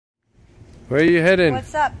Where are you heading?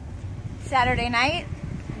 What's up? Saturday night,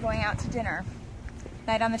 I'm going out to dinner.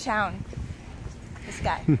 Night on the town. This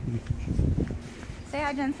guy. Say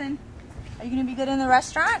hi, Jensen. Are you going to be good in the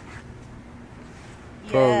restaurant?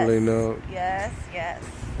 Probably Yes. not. Yes, yes.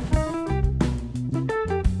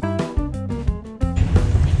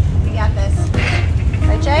 We got this.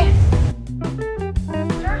 Right, Jay?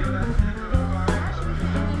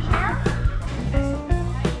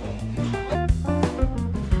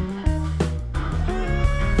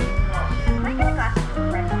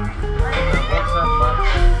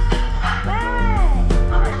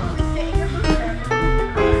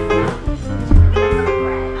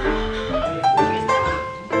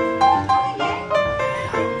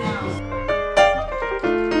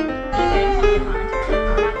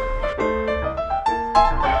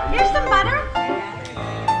 Here's some butter.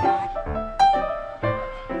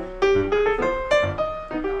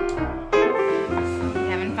 You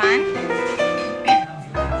having fun? Is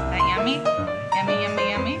that yummy? Yummy, yummy,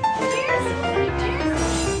 yummy. Cheers. Cheers.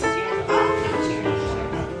 Cheers. Oh, cheers.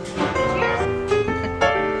 Cheers.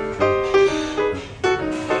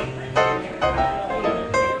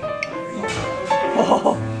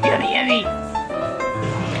 Oh, yummy, yummy.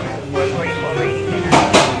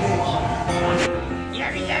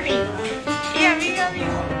 Yummy, yummy. Yummy, yummy.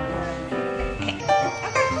 Okay.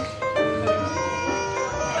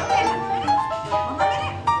 Okay, one more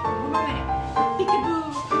minute. Peekaboo.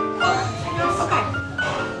 Okay.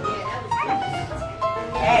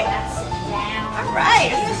 Okay. All right,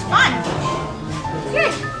 this is fun.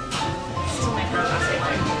 Good.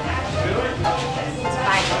 It's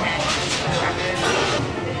 5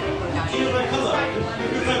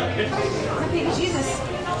 Baby Jesus.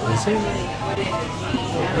 Is he? I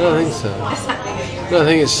don't think so. I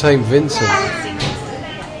think it's St. Vincent.